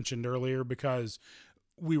Dee mentioned earlier, because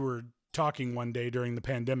we were talking one day during the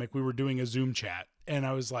pandemic. We were doing a Zoom chat, and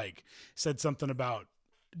I was like, said something about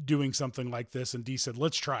doing something like this, and Dee said,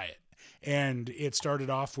 let's try it. And it started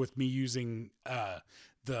off with me using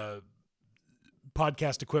the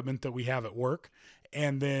podcast equipment that we have at work.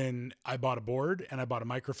 And then I bought a board and I bought a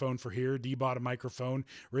microphone for here. Dee bought a microphone.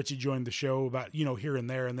 Richie joined the show about, you know, here and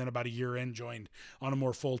there. And then about a year in, joined on a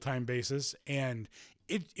more full-time basis. And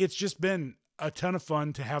it's just been a ton of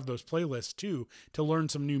fun to have those playlists too, to learn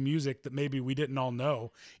some new music that maybe we didn't all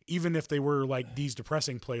know. Even if they were like these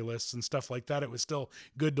depressing playlists and stuff like that, it was still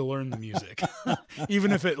good to learn the music.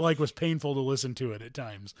 Even if it like was painful to listen to it at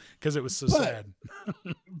times because it was so sad.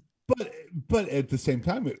 but at the same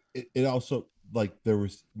time, it also, like, there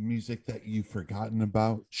was music that you've forgotten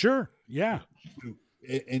about. Sure. Yeah.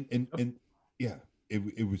 And yeah,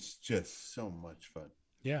 it was just so much fun.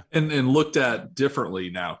 Yeah. And looked at differently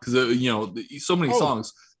now, because you know, so many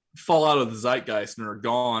songs fall out of the zeitgeist and are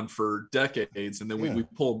gone for decades, and then we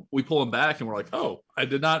pull them back and we're like, oh, I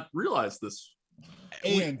did not realize this.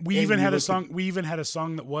 We even had a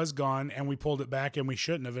song that was gone, and we pulled it back, and we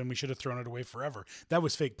shouldn't have, and we should have thrown it away forever. That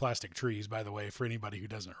was Fake Plastic Trees, by the way, for anybody who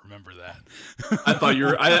doesn't remember that.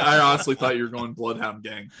 I honestly thought you were going Bloodhound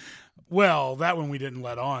Gang. Well, that one we didn't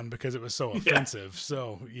let on because it was so offensive. Yeah.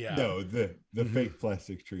 So yeah. No, the Fake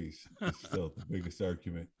Plastic Trees is still the biggest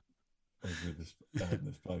argument over this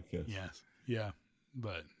podcast. Yes. Yeah.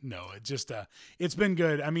 But no, it just it's been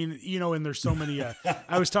good. I mean, you know, and there's so many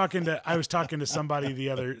I was talking to somebody the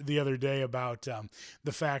other day about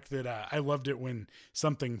the fact that I loved it when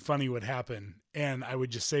something funny would happen and I would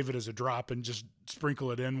just save it as a drop and just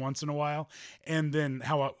sprinkle it in once in a while. And then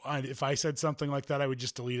how if I said something like that, I would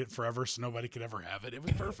just delete it forever so nobody could ever have it. It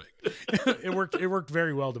was perfect. It worked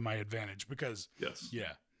very well to my advantage because yes.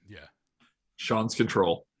 Yeah. Sean's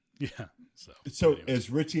control. Yeah. So anyways. as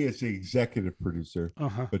Richie as the executive producer,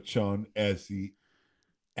 Uh-huh. but Sean as the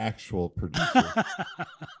actual producer.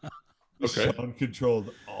 Okay. Sean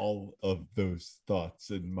controlled all of those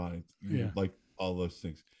thoughts and minds, Yeah. like all those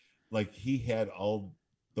things. Like he had all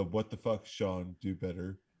the what the fuck Sean do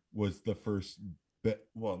better was the first bit.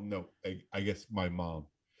 Well, no, I guess my mom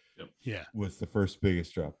Yeah. was the first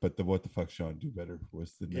biggest drop, but the what the fuck Sean do better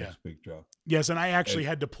was the next big drop. Yes, and I actually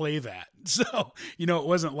had to play that. So, it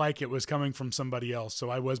wasn't like it was coming from somebody else.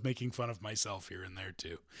 So I was making fun of myself here and there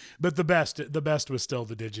too. But the best was still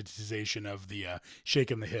the digitization of the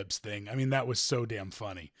shaking the hips thing. I mean, that was so damn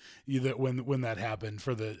funny. When that happened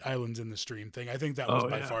for the Islands in the Stream thing. I think that was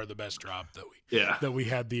by far the best drop that we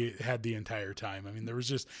had the entire time. I mean, there was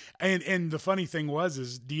just and the funny thing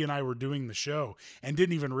is Dee and I were doing the show and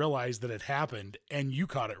didn't even realize that it happened, and you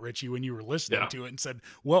caught it, Richie, when you were listening to it and said,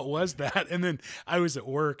 "What was that?" And then I was at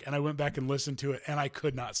work and I went back and listened to it, and I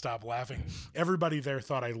could not stop laughing. Everybody there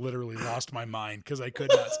thought I literally lost my mind because I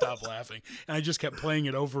could not stop laughing, and I just kept playing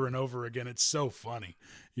it over and over again. It's so funny.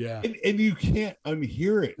 Yeah, and you can't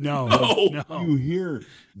unhear it. No. You hear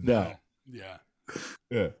that. Yeah.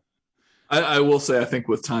 I will say, I think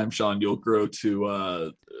with time, Sean, you'll grow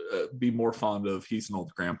to be more fond of He's an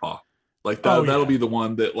Old Grandpa. Like that, that'll be the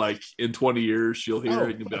one that, like, in 20 years you'll hear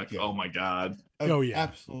it and you'll be like, "Oh my god!" Oh yeah,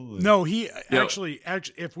 absolutely. No, he actually,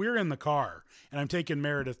 if we're in the car and I'm taking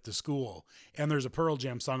Meredith to school and there's a Pearl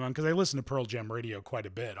Jam song on, because I listen to Pearl Jam radio quite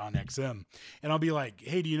a bit on XM, and I'll be like,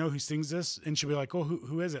 "Hey, do you know who sings this?" And she'll be like, "Oh,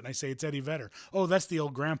 who is it?" And I say, "It's Eddie Vedder." "Oh, that's the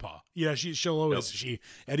old grandpa." Yeah, she'll always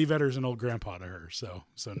Eddie Vedder's an old grandpa to her. So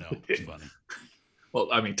no, it's funny. Well,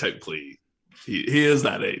 I mean, technically, he is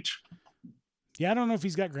that age. Yeah, I don't know if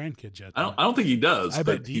he's got grandkids yet. I don't think he does. I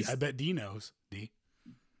bet D knows. D.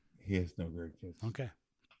 He has no grandkids. Okay.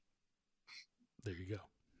 There you go.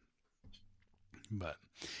 But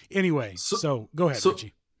anyway, so go ahead,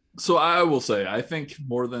 Richie. So I will say, I think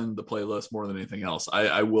more than the playlist, more than anything else,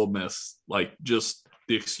 I will miss, like, just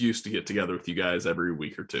the excuse to get together with you guys every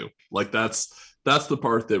week or two. Like that's the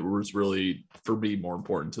part that was really, for me, more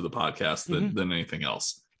important to the podcast than anything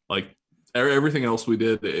else. Like everything else we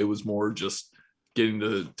did, it was more just getting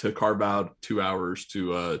to carve out 2 hours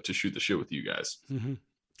to shoot the shit with you guys. Mm-hmm.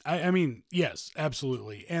 I mean, yes,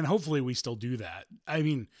 absolutely. And hopefully we still do that. I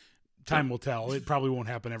mean, time will tell. It probably won't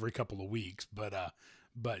happen every couple of weeks, but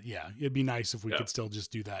yeah, it'd be nice if we could still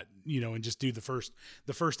just do that, and just do the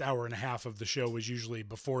first hour and a half of the show was usually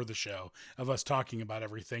before the show of us talking about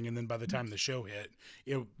everything. And then by the time the show hit,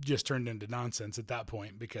 it just turned into nonsense at that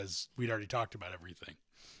point because we'd already talked about everything,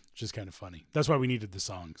 which is kind of funny. That's why we needed the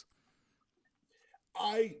songs.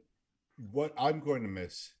 What I'm going to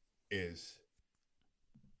miss is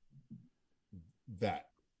that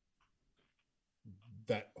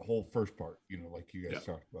whole first part, like you guys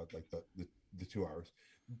talked about, like the 2 hours.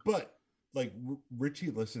 But like Richie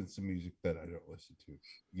listens to music that I don't listen to.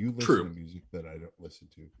 You listen to music that I don't listen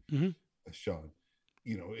to. Mm-hmm. Sean,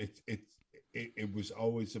 it was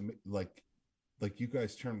always like you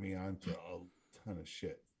guys turned me on to a ton of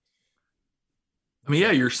shit. I mean,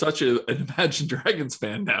 yeah, you're such an Imagine Dragons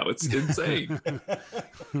fan now. It's insane.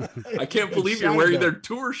 I can't believe you're wearing their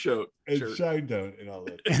tour shirt. And Shinedown and all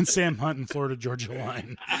that. And Sam Hunt and Florida Georgia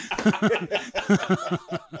Line.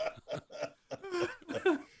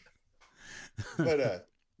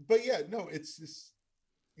 But yeah, no, it's just,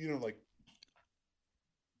 like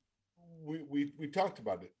we talked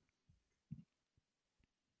about it.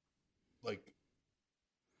 Like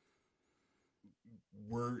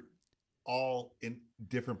we're all in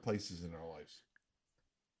different places in our lives,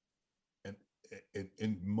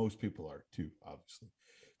 and most people are too, obviously,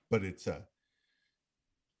 but it's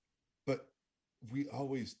but we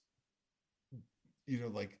always,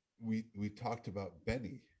 like we talked about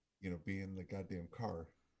Benny, being in the goddamn car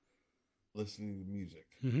listening to music,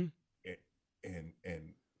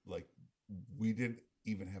 and like we didn't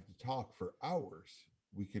even have to talk for hours.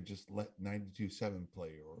 We could just let 92.7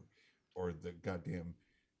 play or the goddamn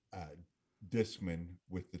Discman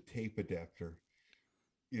with the tape adapter,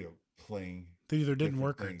 playing. They either didn't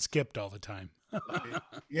work or it skipped all the time.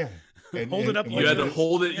 Yeah. Hold it up. You had to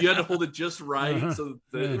hold it. You had to hold it just right so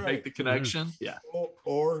that it make the connection. Yeah.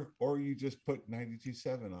 Or you just put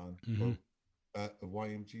 92.7 on, or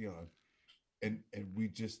YMG on, and we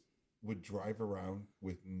just would drive around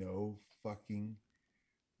with no fucking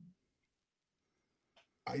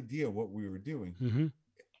idea what we were doing. Mm-hmm.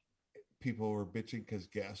 People were bitching because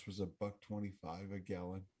gas was $1.25 a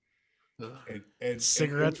gallon, and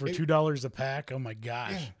cigarettes were $2 a pack. Oh my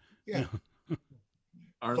gosh! Yeah.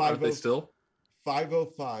 Aren't they still?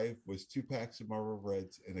 $5.05 was 2 packs of Marlboro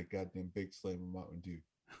Reds and a goddamn big slam of Mountain Dew.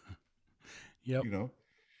 Yep. You know,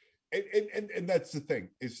 and that's the thing.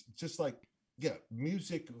 It's just like, yeah,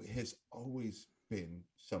 music has always been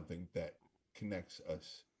something that connects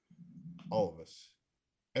us, all of us,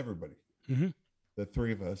 everybody, the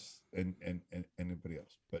three of us, and anybody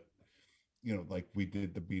else. But you know, like we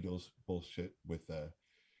did the Beatles bullshit with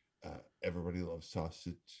Everybody Loves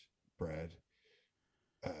Sausage, Brad.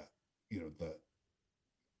 You know,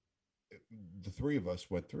 the three of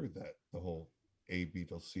us went through that, the whole A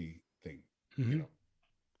Beatles C thing. You know,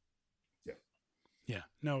 yeah.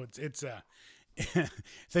 No, it's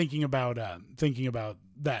thinking about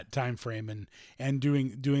that time frame and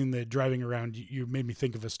doing the driving around. You made me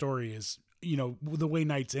think of a story. Is, you know, the way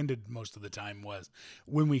nights ended most of the time was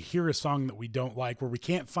when we hear a song that we don't like, where we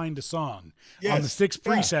can't find a song on the 6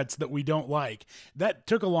 presets that we don't like. That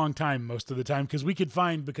took a long time most of the time, because we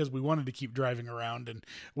wanted to keep driving around and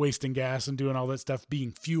wasting gas and doing all that stuff,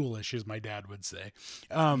 being fuelish, as my dad would say.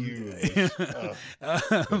 But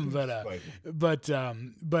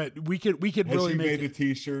we could Has really he make made a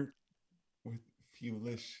T-shirt with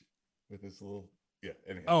fuelish with his little. Yeah.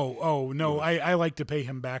 Anyhow. Oh no! I like to pay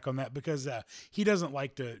him back on that, because he doesn't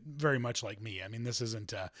like to very much like me. I mean, this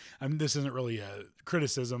isn't really a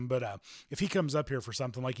criticism, but if he comes up here for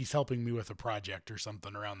something, like he's helping me with a project or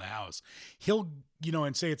something around the house, he'll, you know,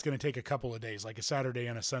 and say it's going to take a couple of days, like a Saturday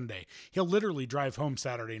and a Sunday. He'll literally drive home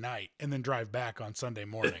Saturday night and then drive back on Sunday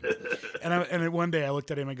morning. and one day I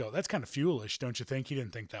looked at him and go, "That's kind of fuelish, don't you think?" He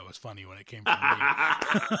didn't think that was funny when it came from me.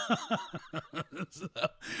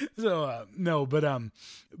 No, but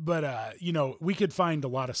you know, we could find a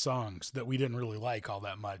lot of songs that we didn't really like all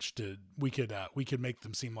that much. We could make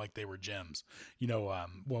them seem like they were gems. You know,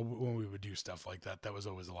 when we would do stuff like that, that was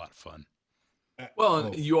always a lot of fun. Well,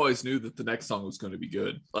 and you always knew that the next song was going to be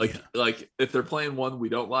good. Like if they're playing one we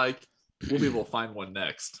don't like, we'll be able to find one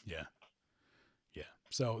next. Yeah.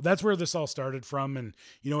 So that's where this all started from. And,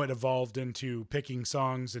 you know, it evolved into picking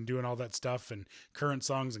songs and doing all that stuff, and current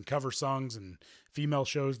songs and cover songs and female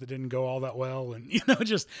shows that didn't go all that well. And, you know,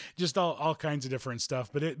 just all kinds of different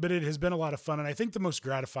stuff. But it has been a lot of fun. And I think the most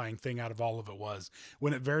gratifying thing out of all of it was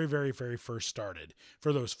when it very, very, very first started,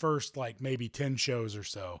 for those first, like maybe 10 shows or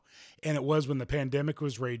so. And it was when the pandemic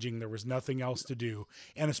was raging, there was nothing else to do.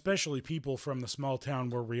 And especially people from the small town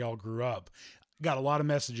where we all grew up got a lot of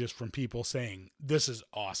messages from people saying, "This is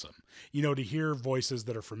awesome." You know, to hear voices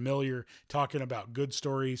that are familiar, talking about good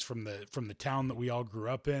stories from the town that we all grew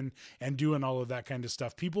up in, and doing all of that kind of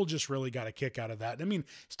stuff. People just really got a kick out of that. I mean,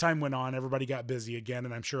 as time went on, everybody got busy again,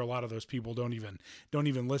 and I'm sure a lot of those people don't even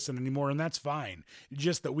listen anymore, and that's fine.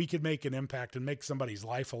 Just that we could make an impact and make somebody's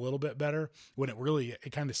life a little bit better when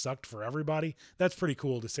it kind of sucked for everybody. That's pretty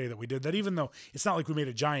cool to say that we did that, even though it's not like we made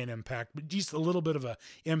a giant impact, but just a little bit of a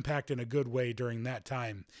impact in a good way during that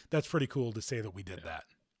time. That's pretty cool to say that we did that.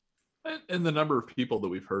 And the number of people that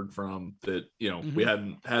we've heard from that, you know, we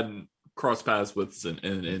hadn't crossed paths with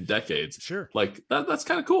in decades. Sure. Like that's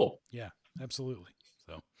kind of cool. Yeah, absolutely.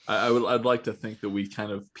 So I'd like to think that we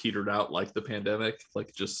kind of petered out like the pandemic,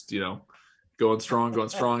 like just, you know, going strong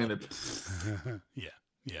and then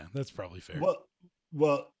yeah, that's probably fair.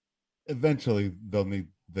 Well, eventually they'll need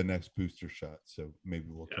the next booster shot, so maybe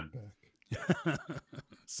we'll come back.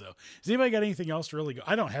 So, has anybody got anything else to really go?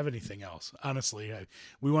 I don't have anything else, honestly.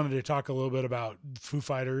 We wanted to talk a little bit about Foo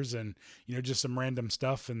Fighters and, you know, just some random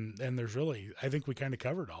stuff, and there's really, I think we kind of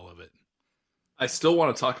covered all of it. I still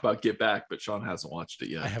want to talk about Get Back, but Sean hasn't watched it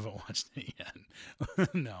yet. I haven't watched it yet.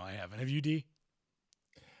 No, I haven't. Have you, D?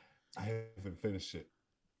 I haven't finished it.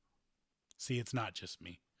 See, it's not just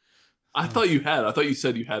me. I thought you had. I thought you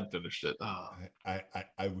said you had finished it. Oh.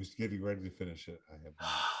 I was getting ready to finish it. I have not.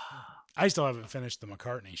 I still haven't finished the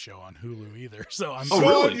McCartney show on Hulu either. So I'm. Sean,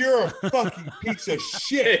 really? You're a fucking piece of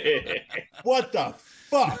shit. What the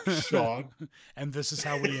fuck, Sean? And this is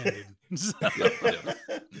how we ended. The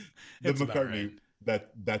McCartney. Right.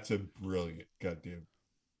 That's a brilliant goddamn.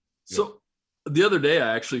 So the other day,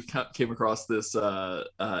 I actually came across this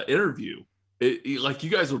interview. Like, you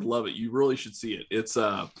guys would love it. You really should see it. It's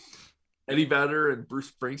Eddie Vedder and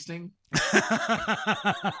Bruce Springsteen.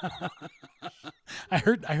 I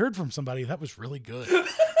heard from somebody that was really good.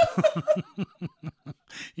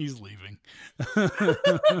 He's leaving.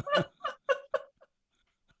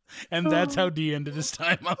 And that's how D ended his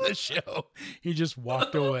time on the show. He just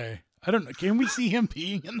walked away. I don't know. Can we see him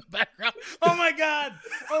peeing in the background? Oh my God.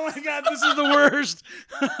 This is the worst.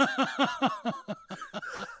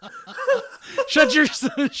 Shut your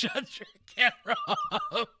camera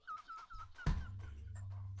off.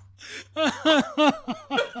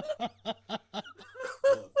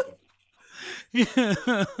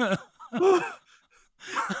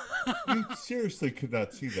 You seriously could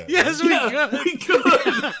not see that. Yes, right? we could. We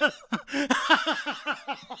could.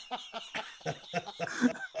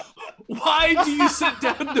 Why do you sit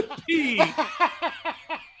down to pee?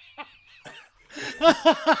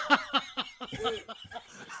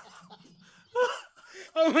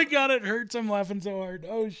 Oh my God, it hurts. I'm laughing so hard.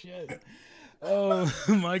 Oh shit. Oh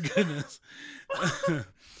my goodness.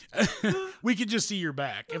 We could just see your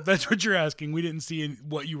back if that's what you're asking. We didn't see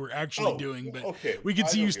what you were actually doing, but okay. we could I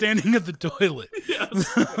see don't you get standing at the toilet.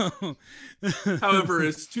 Yes. However,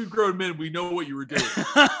 as two grown men, we know what you were doing.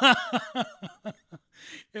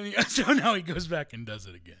 So now he goes back and does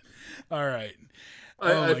it again. All right.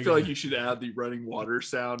 I feel like you should add the running water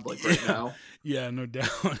sound like right now. Yeah, no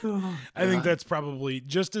doubt. I think that's probably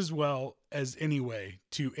just as well as any way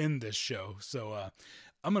to end this show. So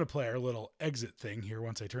I'm going to play our little exit thing here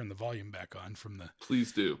once I turn the volume back on from the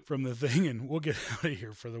Please do. From the thing, and we'll get out of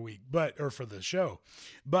here for the week, or for the show.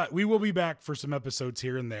 But we will be back for some episodes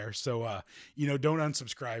here and there. So, don't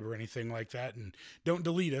unsubscribe or anything like that, and don't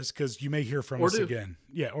delete us because you may hear from us again.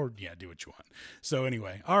 Yeah, do what you want. So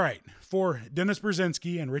anyway, all right. For Dennis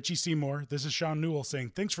Brzezinski and Richie Seymour, this is Sean Newell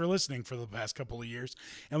saying thanks for listening for the past couple of years,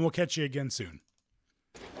 and we'll catch you again soon.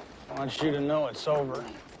 I want you to know it's over.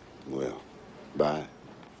 Well, bye.